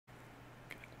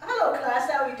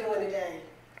doing today?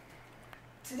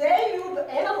 Today you will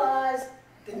analyze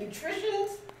the nutrition,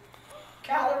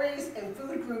 calories, and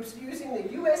food groups using the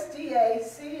USDA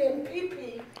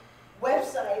CNPP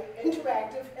website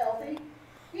Interactive Healthy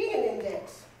Eating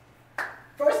Index.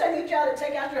 First, I need y'all to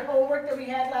take out your homework that we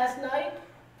had last night.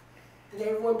 Did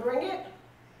everyone bring it?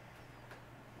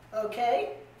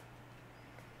 Okay.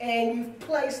 And you've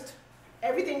placed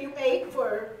everything you ate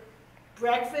for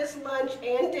breakfast, lunch,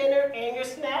 and dinner, and your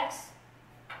snacks.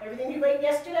 Everything you ate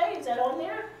yesterday, is that on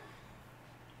there?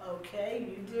 Okay,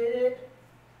 you did it.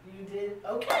 You did.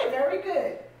 Okay, very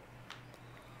good.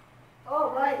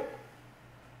 All right.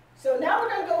 So now we're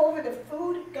going to go over the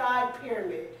food guide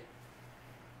pyramid.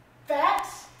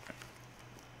 Fats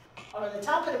are at the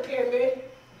top of the pyramid,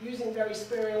 using very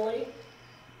sparingly.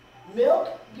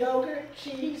 Milk, yogurt,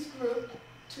 cheese group,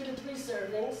 2 to 3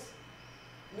 servings.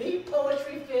 Meat,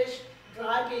 poultry, fish,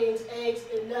 dry beans, eggs,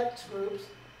 and nuts groups,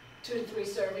 2 to 3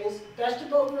 servings.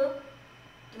 Vegetable group,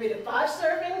 3 to 5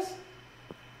 servings.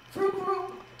 Fruit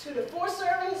group, 2 to 4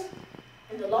 servings.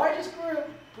 And the largest group,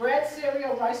 bread,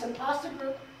 cereal, rice, and pasta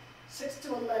group, 6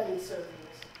 to 11 servings.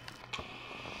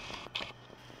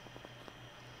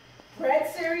 Bread,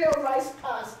 cereal, rice,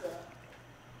 pasta.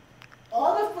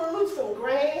 All the foods from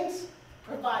grains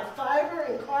provide fiber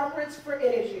and carbohydrates for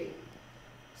energy.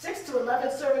 6 to 11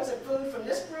 servings of food from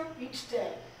this group each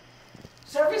day.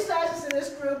 Serving sizes in this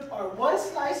group are 1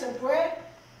 slice of bread,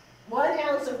 1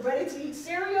 ounce of ready-to-eat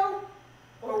cereal,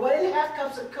 or 1.5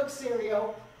 cups of cooked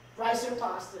cereal, rice, and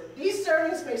pasta. These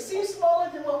servings may seem smaller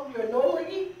than what you would normally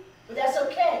eat, but that's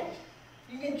okay.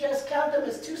 You can just count them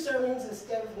as 2 servings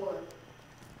instead of 1.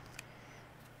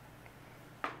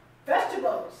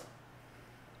 Vegetables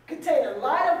contain a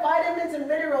lot of vitamins and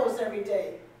minerals every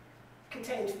day.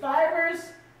 Contains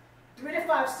fibers, 3 to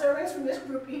 5 servings from this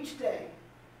group each day.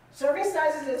 Serving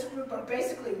sizes in this group are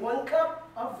basically 1 cup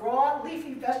of raw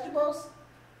leafy vegetables,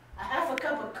 1/2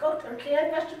 cup of cooked or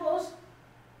canned vegetables,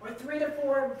 or 3 to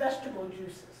 4 vegetable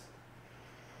juices.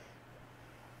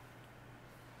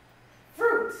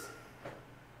 Fruits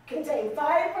contain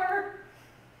fiber,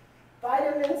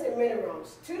 vitamins, and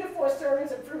minerals. 2 to 4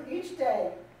 servings of fruit each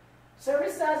day.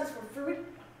 Serving sizes for fruit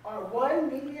are 1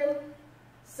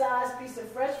 medium-sized piece of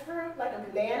fresh fruit, like a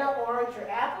banana, orange, or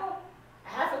apple,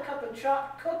 1/2 cup of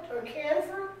chopped, cooked, or canned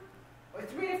fruit, or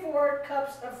 3 to 4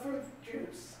 cups of fruit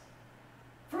juice.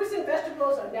 Fruits and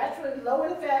vegetables are naturally low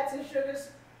in fats and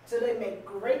sugars, so they make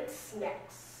great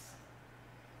snacks.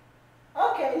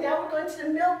 Okay, now we're going to the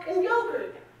milk and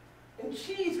yogurt and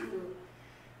cheese group.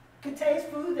 Contains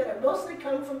food that are mostly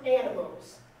come from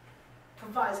animals.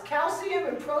 Provides calcium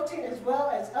and protein as well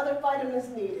as other vitamins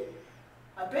needed.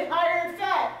 A bit higher in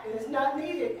fat and is not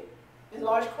needed in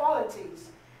large quantities.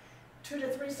 2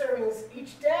 to 3 servings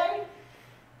each day.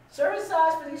 Serving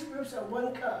size for these groups are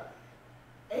 1 cup.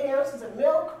 8 ounces of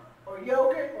milk or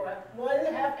yogurt or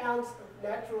 1.5 ounce of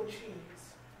natural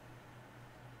cheese.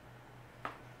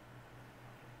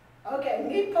 Okay,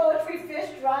 meat, poultry,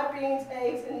 fish, dry beans,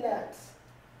 eggs, and nuts.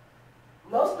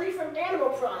 Mostly from animal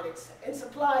products and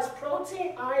supplies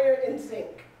protein, iron, and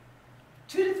zinc.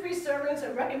 2 to 3 servings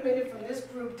are recommended from this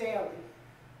group daily.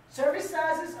 Serving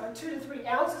sizes are 2 to 3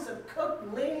 ounces of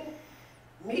cooked lean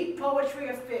meat, poultry,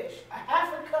 or fish,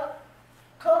 1/2 cup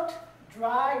cooked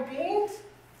dry beans,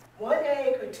 1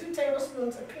 egg, or 2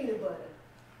 tablespoons of peanut butter.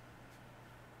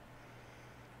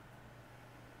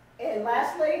 And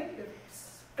lastly, the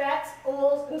fats,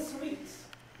 oils, and sweets.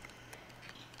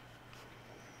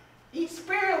 Eat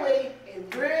sparingly in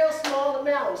real small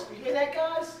amounts. You hear that,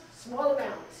 guys? Small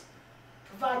amounts.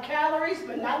 Provide calories,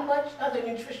 but not much other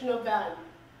nutritional value.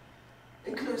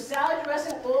 Include salad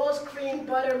dressing, oils, cream,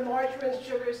 butter, margarine,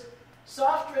 sugars,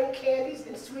 soft drink, candies,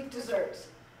 and sweet desserts.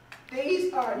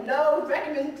 These are no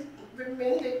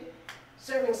recommended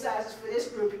serving sizes for this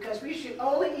group because we should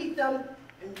only eat them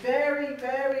in very,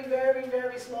 very, very,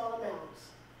 very small amounts.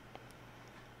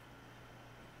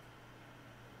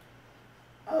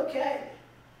 Okay.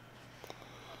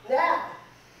 Now,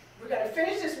 we're going to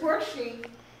finish this worksheet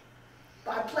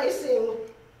by placing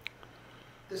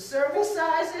the serving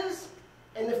sizes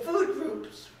and the food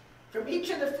groups from each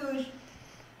of the foods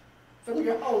from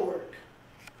your homework.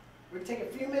 We're going to take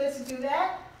a few minutes to do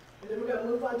that, and then we're going to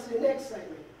move on to the next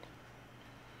segment.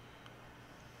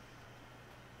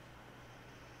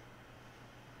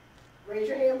 Raise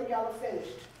your hand when y'all are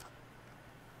finished.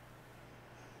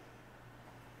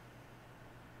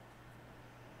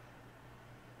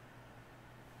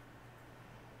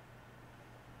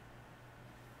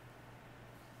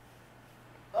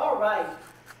 All right.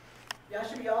 Y'all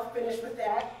should be all finished with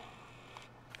that.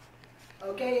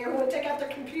 Okay, everyone take out their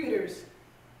computers.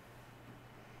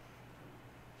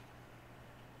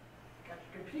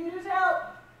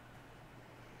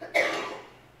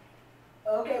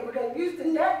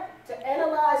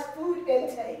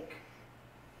 intake.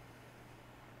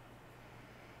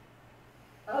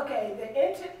 Okay,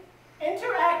 the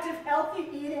Interactive Healthy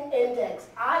Eating Index,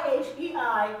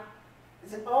 IHEI,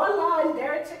 is an online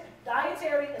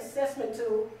dietary assessment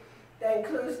tool that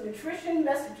includes nutrition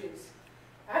messages.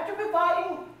 After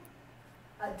providing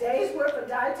a day's worth of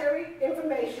dietary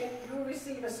information, you will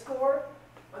receive a score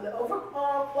on the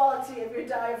overall quality of your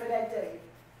diet for that day.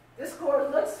 This score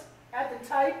looks at the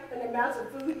type and amounts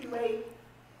of food you ate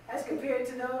as compared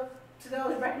to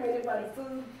those recommended by the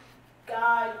Food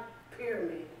Guide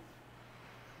Pyramid.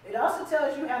 It also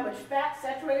tells you how much fat,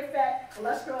 saturated fat,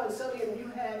 cholesterol, and sodium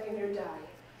you have in your diet.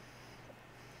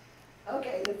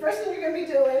 Okay, the first thing you're going to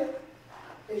be doing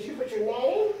is you put your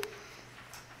name,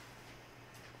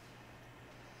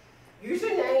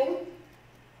 username,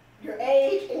 your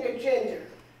age, and your gender,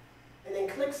 and then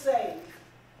click Save.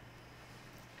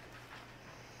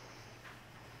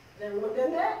 Has everyone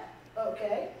done that?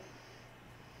 Okay.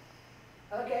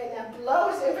 Okay, now below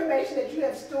is information that you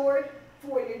have stored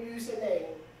for your username.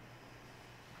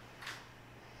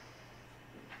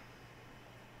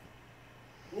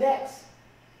 Next,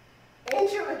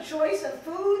 enter a choice of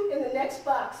food in the next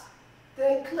box.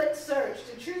 Then click Search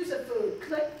to choose a food.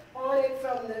 Click on it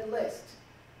from the list.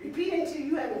 Repeat until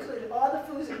you have included all the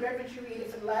foods and beverages you eaten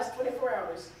for the last 24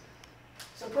 hours.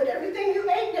 So put everything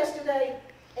you ate yesterday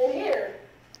in here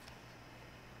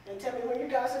and tell me when you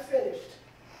guys are finished.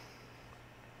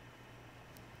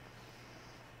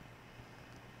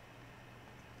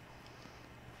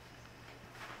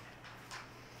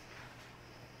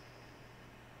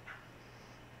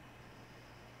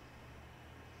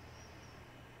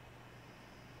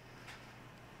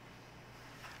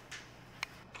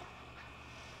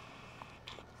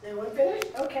 Everyone finished?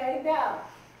 Okay, now,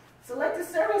 select the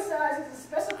serving sizes and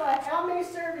specify how many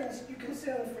servings you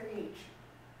consume for each.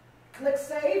 Click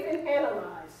Save and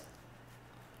Analyze.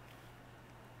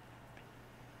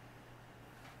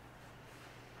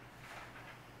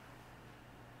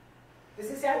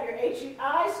 This is how your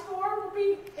HEI score will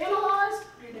be analyzed,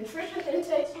 your nutrition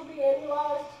intakes will be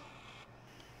analyzed,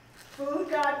 Food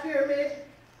Guide Pyramid,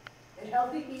 and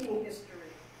healthy eating history.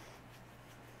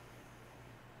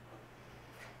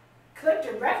 Click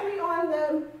directly on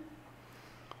the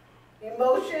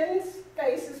emotions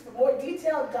faces for more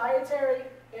detailed dietary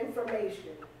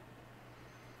information.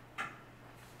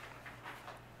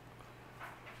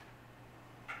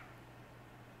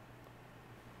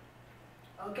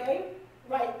 Okay,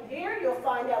 right here you'll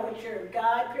find out what your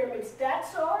guide pyramid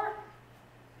stats are.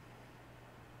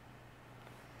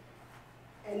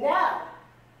 And now,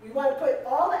 we want to put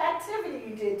all the activity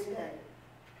you did today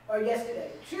or yesterday.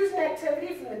 Choose an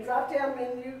activity from the drop-down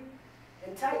menu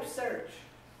and type Search.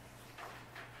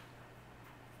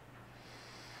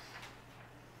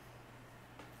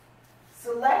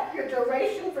 Select your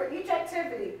duration for each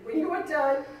activity. When you are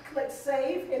done, click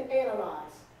Save and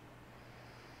Analyze.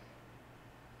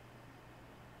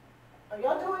 Are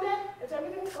y'all doing that? Is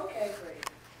everything? Okay, great.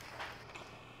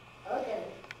 Okay.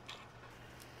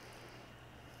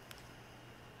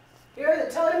 Here are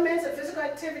the total minutes of physical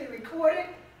activity recorded.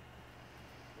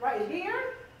 Right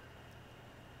here.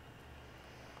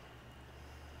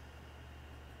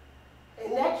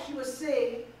 And next you will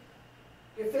see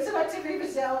your physical activity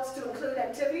results to include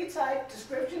activity type,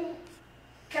 description,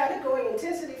 category,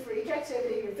 intensity for each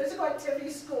activity, your physical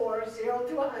activity score, 0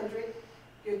 through 100,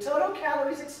 your total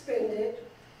calories expended,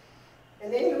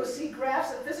 and then you will see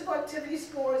graphs of physical activity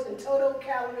scores and total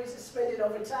calories expended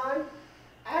over time,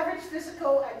 average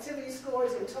physical activity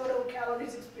scores and total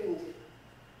calories expended.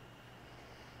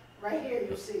 Right here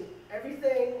you'll see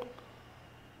everything,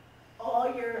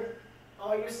 all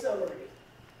your summary.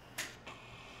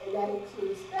 And that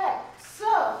includes that.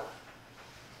 So,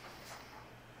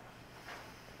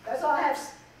 that's all I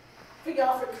have for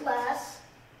y'all for class.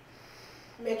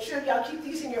 Make sure y'all keep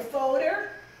these in your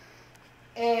folder.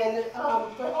 And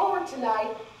for homework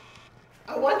tonight,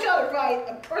 I want y'all to write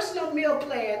a personal meal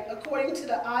plan according to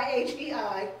the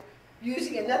IHEI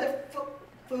using another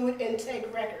food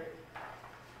intake record.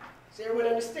 Does everyone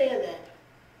understand that?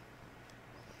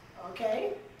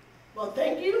 Okay? Well,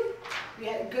 thank you. We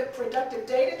had a good, productive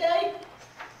day today,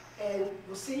 and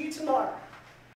we'll see you tomorrow.